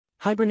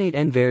Hibernate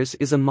Envers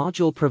is a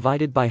module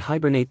provided by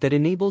Hibernate that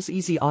enables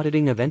easy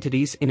auditing of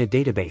entities in a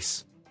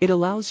database. It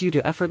allows you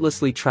to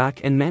effortlessly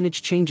track and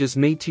manage changes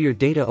made to your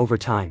data over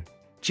time.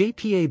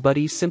 JPA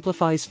Buddy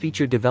simplifies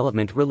feature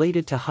development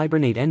related to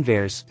Hibernate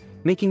Envers,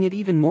 making it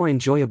even more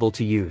enjoyable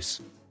to use.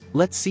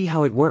 Let's see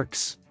how it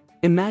works.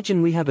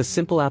 Imagine we have a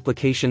simple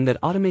application that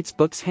automates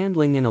books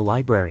handling in a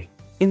library.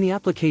 In the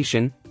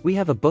application, we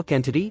have a book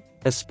entity,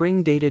 a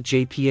Spring Data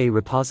JPA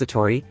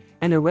repository,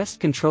 and a REST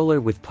controller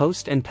with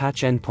post and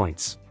patch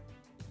endpoints.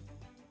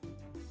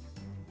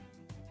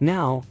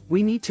 Now,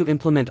 we need to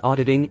implement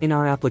auditing in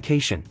our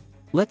application.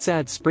 Let's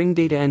add Spring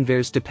Data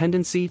Envers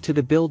dependency to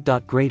the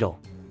build.gradle.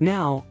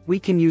 Now, we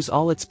can use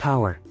all its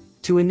power.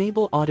 To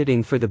enable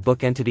auditing for the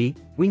book entity,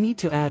 we need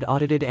to add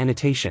audited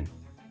annotation.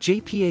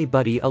 JPA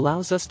Buddy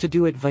allows us to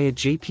do it via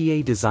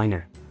JPA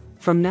Designer.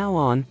 From now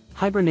on,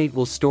 Hibernate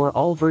will store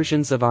all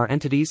versions of our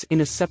entities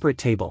in a separate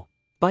table.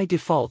 By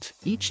default,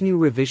 each new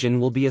revision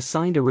will be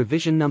assigned a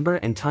revision number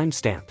and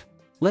timestamp.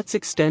 Let's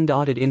extend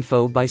audit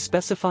info by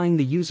specifying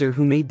the user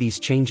who made these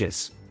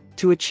changes.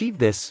 To achieve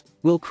this,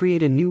 we'll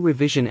create a new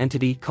revision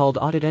entity called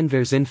Audit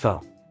Envers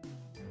Info.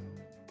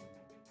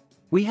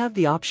 We have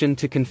the option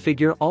to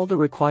configure all the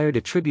required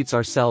attributes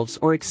ourselves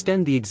or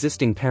extend the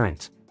existing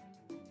parent.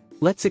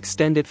 Let's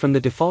extend it from the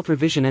default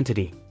revision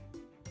entity.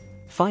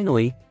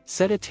 Finally,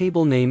 set a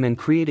table name and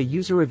create a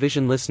user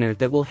revision listener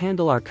that will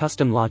handle our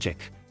custom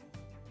logic.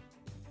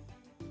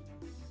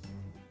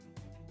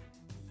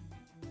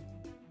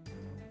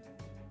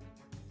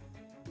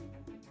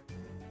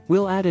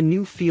 We'll add a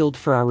new field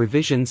for our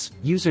revision's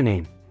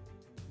username.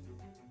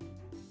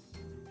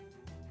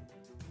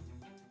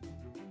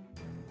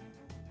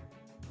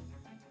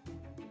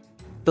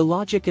 The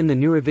logic in the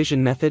new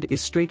revision method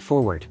is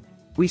straightforward.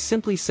 We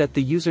simply set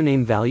the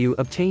username value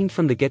obtained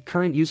from the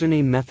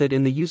getCurrentUsername method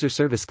in the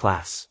userService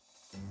class.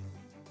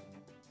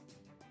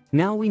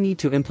 Now we need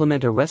to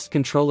implement a REST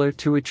controller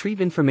to retrieve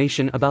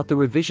information about the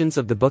revisions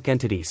of the book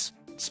entities.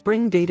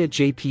 Spring Data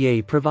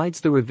JPA provides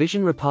the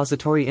revision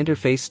repository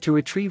interface to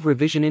retrieve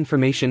revision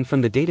information from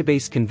the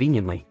database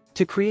conveniently.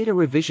 To create a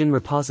revision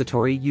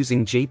repository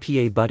using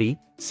JPA Buddy,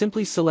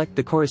 simply select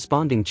the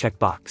corresponding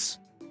checkbox.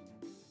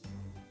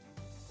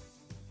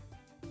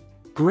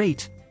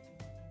 Great!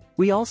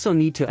 We also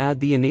need to add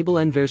the Enable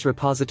Envers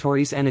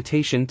Repositories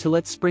annotation to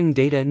let Spring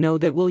Data know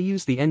that we'll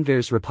use the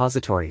Envers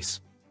repositories.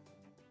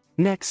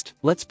 Next,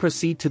 let's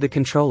proceed to the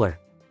controller.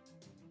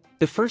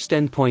 The first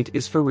endpoint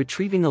is for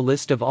retrieving a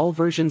list of all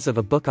versions of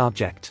a book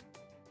object.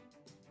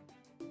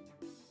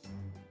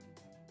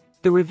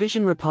 The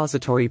revision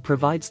repository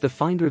provides the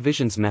Find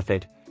Revisions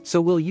method, so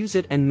we'll use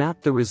it and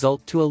map the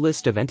result to a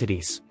list of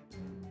entities.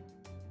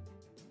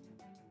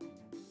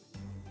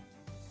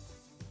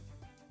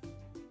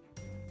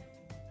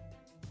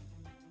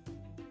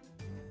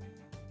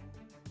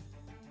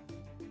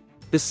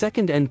 The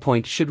second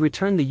endpoint should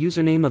return the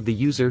username of the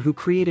user who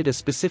created a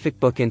specific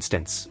book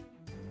instance.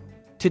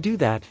 To do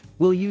that,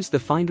 we'll use the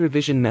Find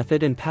Revision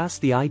method and pass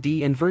the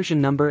ID and version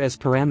number as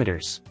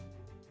parameters.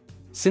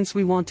 Since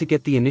we want to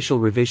get the initial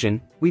revision,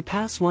 we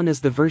pass 1 as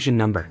the version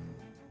number.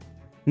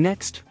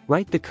 Next,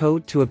 write the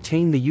code to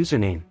obtain the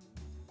username.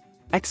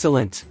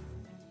 Excellent!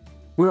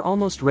 We're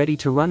almost ready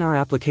to run our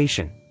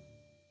application.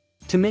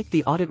 To make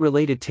the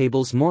audit-related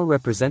tables more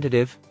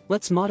representative,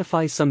 let's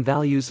modify some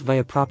values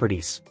via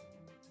properties.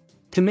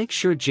 To make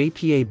sure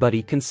JPA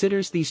Buddy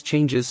considers these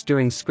changes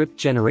during script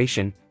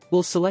generation,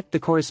 we'll select the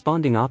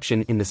corresponding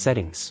option in the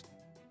settings.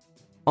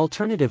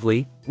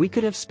 Alternatively, we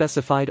could have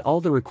specified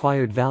all the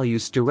required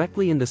values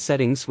directly in the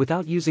settings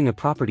without using a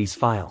properties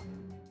file.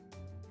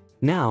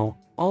 Now,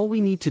 all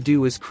we need to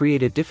do is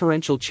create a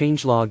differential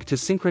changelog to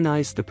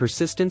synchronize the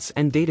persistence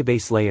and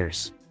database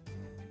layers.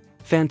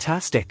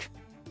 Fantastic!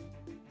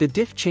 The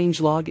diff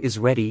changelog is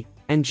ready,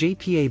 and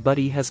JPA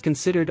Buddy has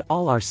considered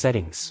all our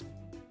settings.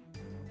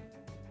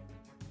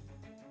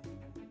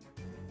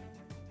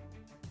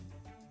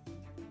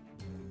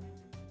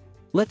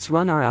 Let's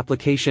run our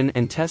application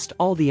and test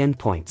all the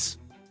endpoints.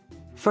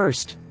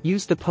 First,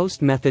 use the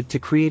post method to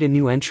create a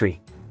new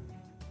entry.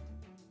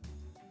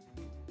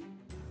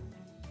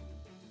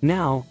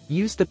 Now,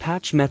 use the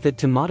patch method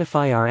to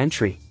modify our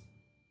entry.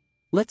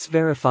 Let's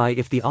verify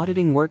if the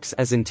auditing works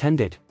as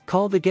intended.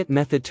 Call the get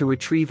method to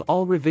retrieve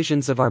all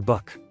revisions of our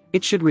book.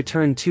 It should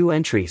return 2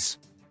 entries.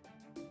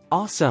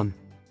 Awesome!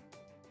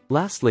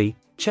 Lastly,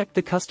 check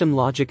the custom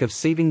logic of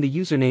saving the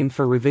username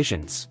for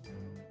revisions.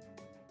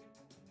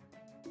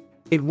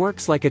 It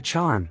works like a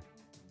charm.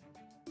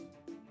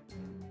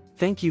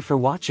 Thank you for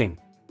watching.